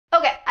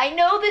I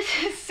know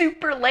this is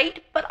super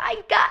late, but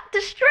I got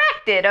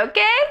distracted,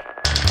 okay?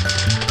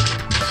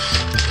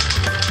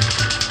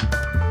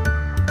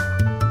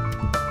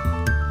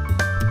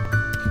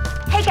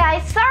 Hey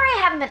guys, sorry I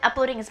haven't been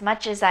uploading as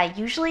much as I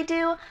usually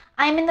do.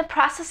 I'm in the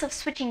process of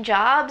switching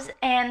jobs,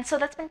 and so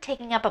that's been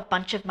taking up a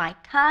bunch of my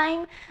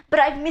time. But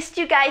I've missed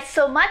you guys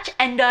so much,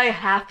 and I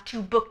have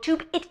to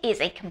booktube. It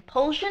is a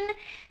compulsion.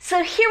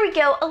 So here we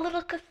go, a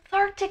little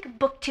cathartic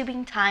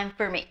booktubing time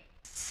for me.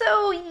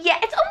 So yeah,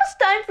 it's almost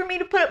time for me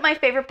to put up my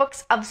favorite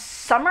books of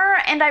summer,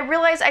 and I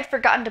realized I'd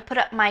forgotten to put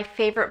up my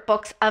favorite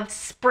books of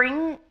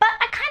spring, but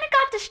I kind of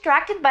got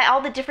distracted by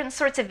all the different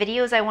sorts of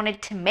videos I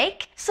wanted to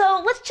make.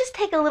 So let's just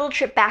take a little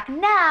trip back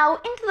now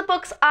into the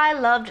books I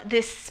loved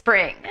this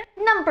spring.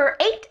 Number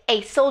 8,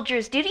 A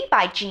Soldier's Duty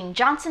by Jean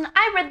Johnson.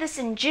 I read this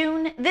in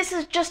June. This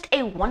is just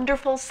a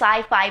wonderful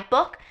sci-fi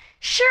book.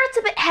 Sure, it's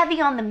a bit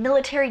heavy on the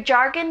military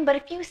jargon, but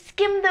if you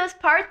skim those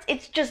parts,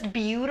 it's just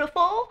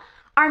beautiful.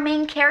 Our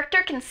main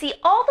character can see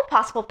all the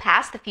possible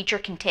paths the future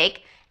can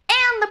take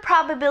and the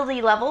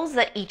probability levels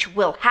that each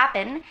will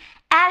happen.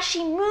 As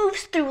she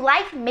moves through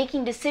life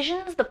making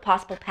decisions, the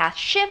possible paths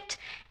shift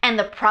and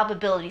the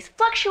probabilities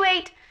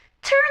fluctuate.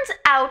 Turns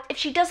out, if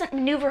she doesn't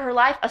maneuver her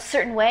life a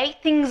certain way,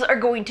 things are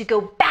going to go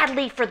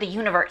badly for the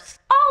universe.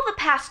 All the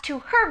paths to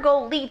her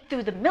goal lead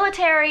through the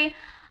military.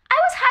 I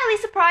was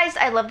highly surprised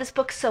I love this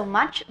book so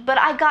much, but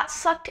I got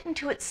sucked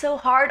into it so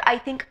hard I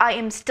think I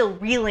am still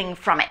reeling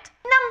from it.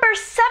 Number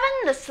 7,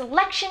 The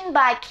Selection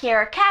by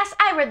Kiera Cass.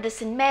 I read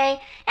this in May, and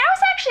I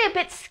was actually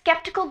a bit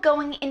skeptical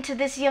going into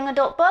this young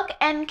adult book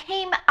and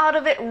came out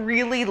of it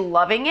really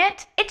loving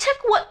it. It took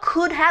what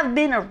could have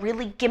been a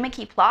really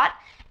gimmicky plot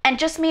and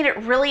just made it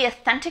really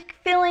authentic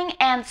feeling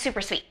and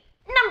super sweet.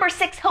 Number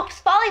 6, Hope's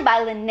Folly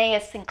by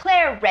Linnea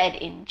Sinclair, read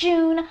in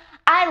June.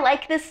 I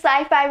like this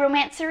sci-fi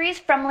romance series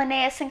from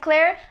Linnea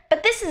Sinclair,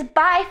 but this is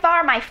by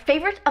far my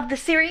favorite of the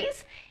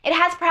series. It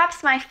has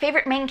perhaps my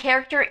favorite main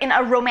character in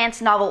a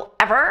romance novel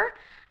ever.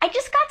 I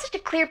just got such a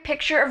clear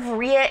picture of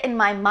Rhea in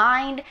my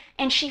mind,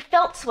 and she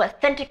felt so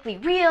authentically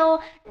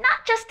real,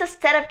 not just a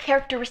set of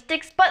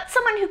characteristics, but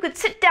someone who could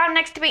sit down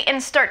next to me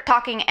and start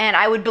talking and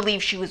I would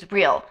believe she was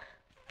real.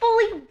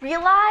 Fully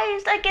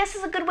realized, I guess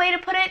is a good way to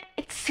put it.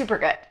 It's super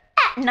good.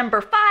 At number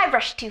 5,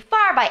 Rush Too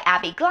Far by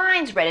Abby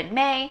Glines, read in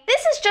May.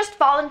 This is just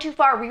Fallen Too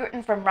Far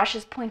rewritten from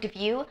Rush's point of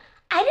view.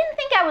 I didn't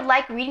think I would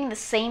like reading the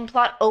same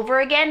plot over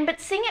again, but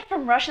seeing it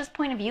from Rush's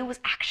point of view was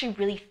actually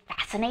really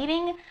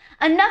fascinating.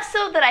 Enough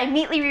so that I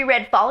immediately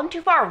reread Fallen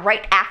Too Far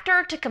right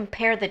after to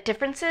compare the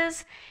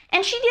differences,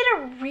 and she did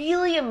a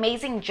really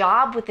amazing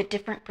job with the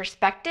different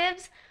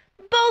perspectives.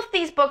 Both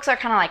these books are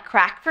kind of like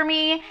crack for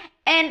me,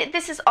 and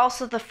this is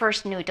also the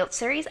first new adult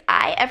series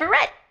I ever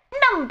read.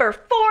 Number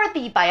 4,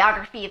 The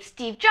Biography of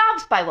Steve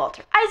Jobs by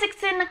Walter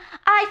Isaacson.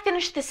 I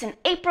finished this in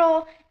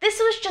April. This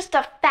was just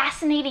a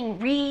fascinating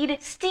read.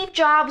 Steve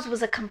Jobs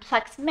was a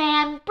complex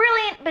man,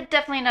 brilliant, but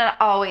definitely not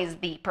always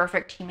the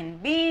perfect human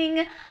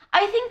being.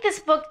 I think this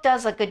book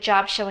does a good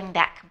job showing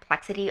that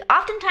complexity.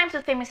 Oftentimes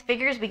with famous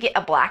figures, we get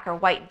a black or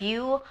white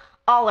view,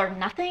 all or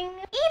nothing.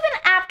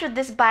 Even after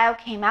this bio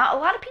came out, a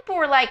lot of people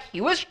were like, he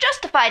was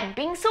justified in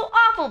being so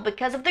awful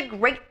because of the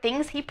great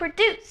things he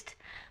produced.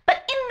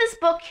 But in this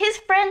book, his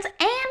friends and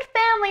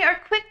family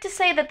are quick to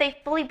say that they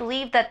fully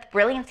believe that the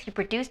brilliance he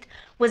produced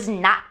was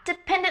not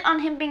dependent on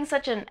him being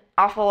such an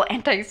awful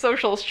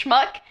antisocial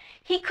schmuck.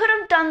 He could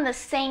have done the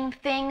same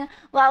thing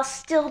while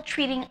still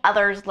treating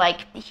others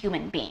like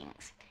human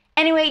beings.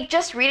 Anyway,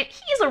 just read it.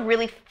 He is a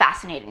really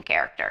fascinating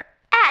character.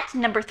 At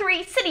number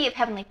 3, City of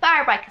Heavenly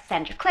Fire by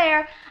Cassandra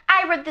Clare.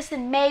 I read this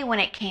in May when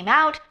it came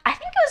out. I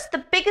think it was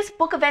the biggest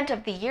book event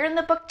of the year in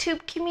the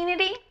booktube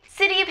community.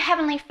 City of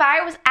Heavenly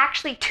Fire was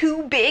actually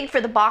too big for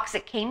the box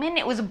it came in.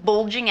 It was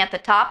bulging at the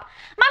top.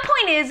 My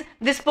point is,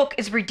 this book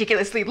is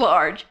ridiculously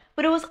large,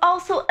 but it was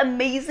also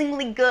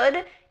amazingly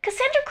good.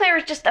 Cassandra Clare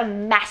is just a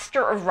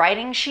master of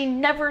writing. She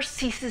never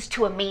ceases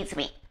to amaze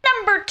me.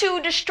 Number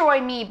 2, Destroy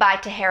Me by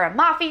Tahereh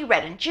Mafi,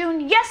 read in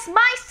June. Yes,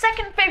 my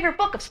second favorite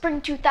book of spring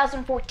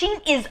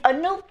 2014 is a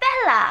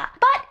novella.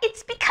 But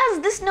it's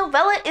because this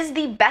novella is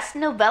the best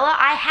novella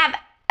I have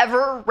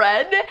ever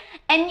read,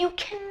 and you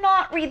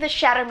cannot read the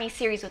Shatter Me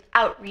series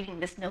without reading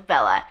this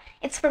novella.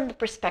 It's from the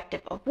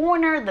perspective of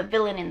Warner, the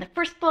villain in the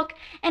first book,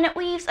 and it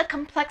weaves a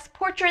complex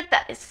portrait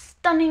that is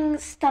stunning,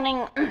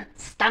 stunning,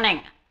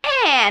 stunning.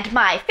 And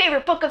my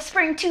favorite book of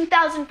spring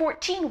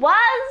 2014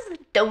 was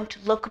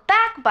Don't Look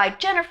Back by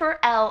Jennifer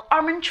L.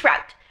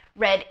 Armentrout,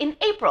 read in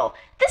April.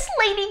 This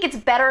lady gets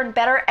better and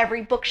better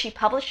every book she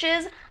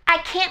publishes. I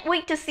can't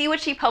wait to see what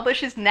she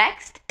publishes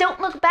next.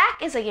 Don't Look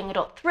Back is a young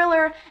adult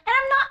thriller, and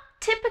I'm not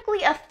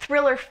typically a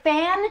thriller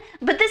fan,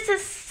 but this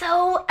is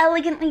so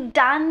elegantly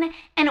done,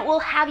 and it will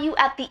have you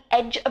at the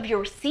edge of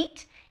your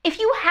seat. If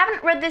you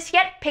haven't read this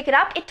yet, pick it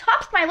up. It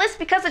tops my list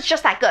because it's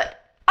just that good.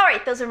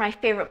 Alright, those are my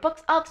favorite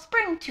books of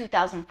spring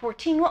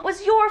 2014. What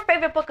was your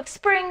favorite book of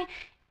spring?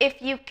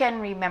 If you can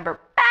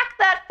remember back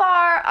that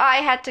far, I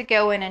had to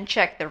go in and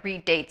check the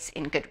read dates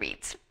in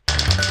Goodreads.